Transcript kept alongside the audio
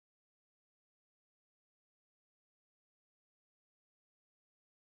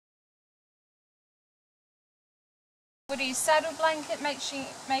Woody's saddle blanket,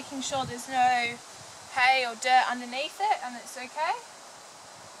 making sure there's no hay or dirt underneath it and it's okay.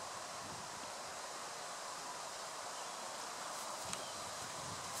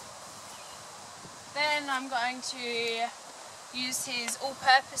 Then I'm going to use his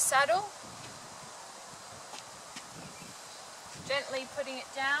all-purpose saddle, gently putting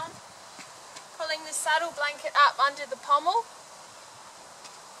it down, pulling the saddle blanket up under the pommel.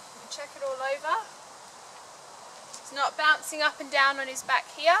 Check it all over. It's not bouncing up and down on his back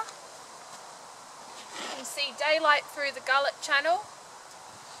here. You can see daylight through the gullet channel.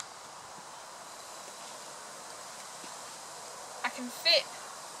 I can fit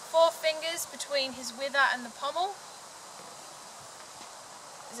 4 fingers between his wither and the pommel.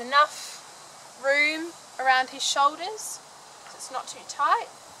 There's enough room around his shoulders so it's not too tight.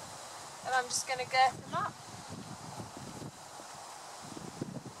 And I'm just going to girth him up.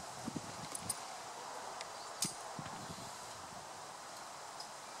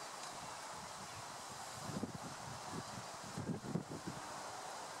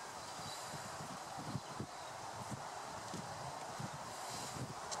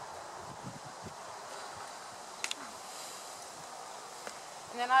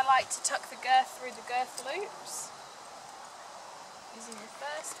 And then I like to tuck the girth through the girth loops, using the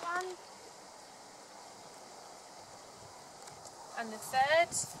first one and the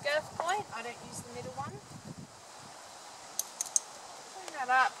third girth point. I don't use the middle one. Bring that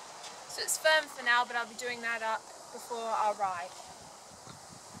up. So it's firm for now, but I'll be doing that up before our ride.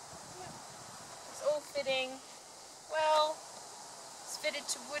 It's all fitting well. It's fitted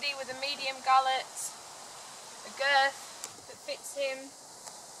to Woody with a medium gullet, a girth that fits him,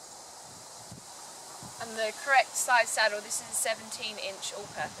 and the correct size saddle. This is a 17-inch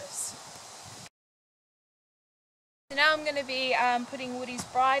all-purpose. So now I'm going to be putting Woody's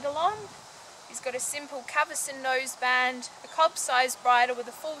bridle on. He's got a simple Cavesson noseband, a cob-sized bridle with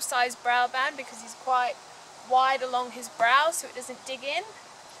a full-size brow band because he's quite wide along his brow so it doesn't dig in.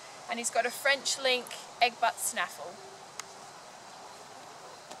 And he's got a French link egg butt snaffle.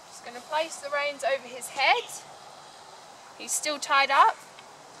 Just going to place the reins over his head. He's still tied up.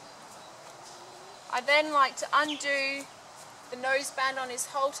 I then like to undo the noseband on his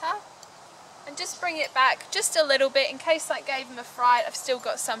halter and just bring it back just a little bit in case that gave him a fright. I've still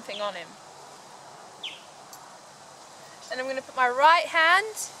got something on him. Then I'm going to put my right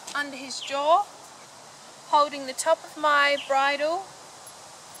hand under his jaw, holding the top of my bridle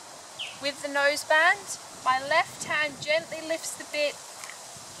with the noseband. My left hand gently lifts the bit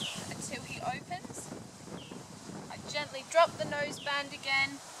until he opens. I gently drop the noseband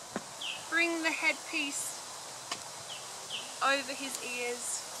again. Bring the headpiece over his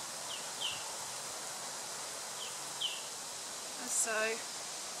ears, as so.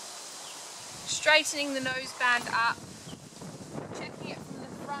 Straightening the noseband up, checking it from the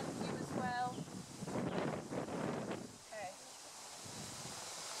front view as well. Okay.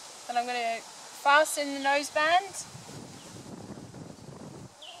 Then I'm going to fasten the noseband.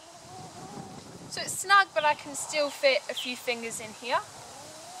 So it's snug, but I can still fit a few fingers in here.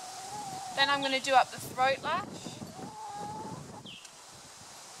 Then I'm going to do up the throat lash,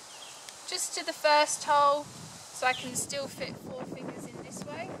 just to the first hole, so I can still fit 4 fingers in this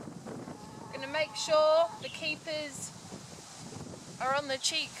way. I'm going to make sure the keepers are on the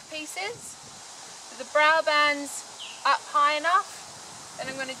cheek pieces, with the brow bands up high enough. Then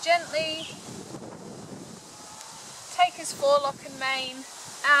I'm going to gently take his forelock and mane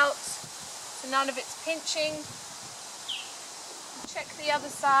out so none of it's pinching. Check the other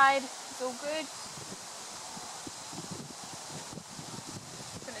side. All good.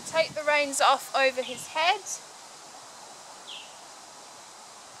 I'm going to take the reins off over his head,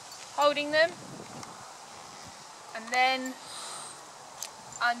 holding them, and then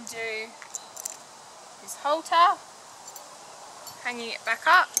undo his halter, hanging it back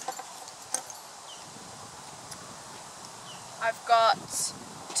up. I've got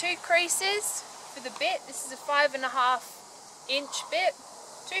 2 creases for the bit. This is a 5.5-inch bit.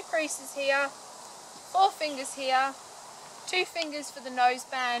 2 creases here, 4 fingers here, 2 fingers for the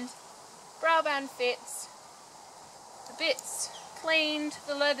noseband, brow band fits, the bit's cleaned,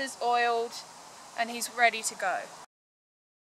 the leather's oiled, and he's ready to go.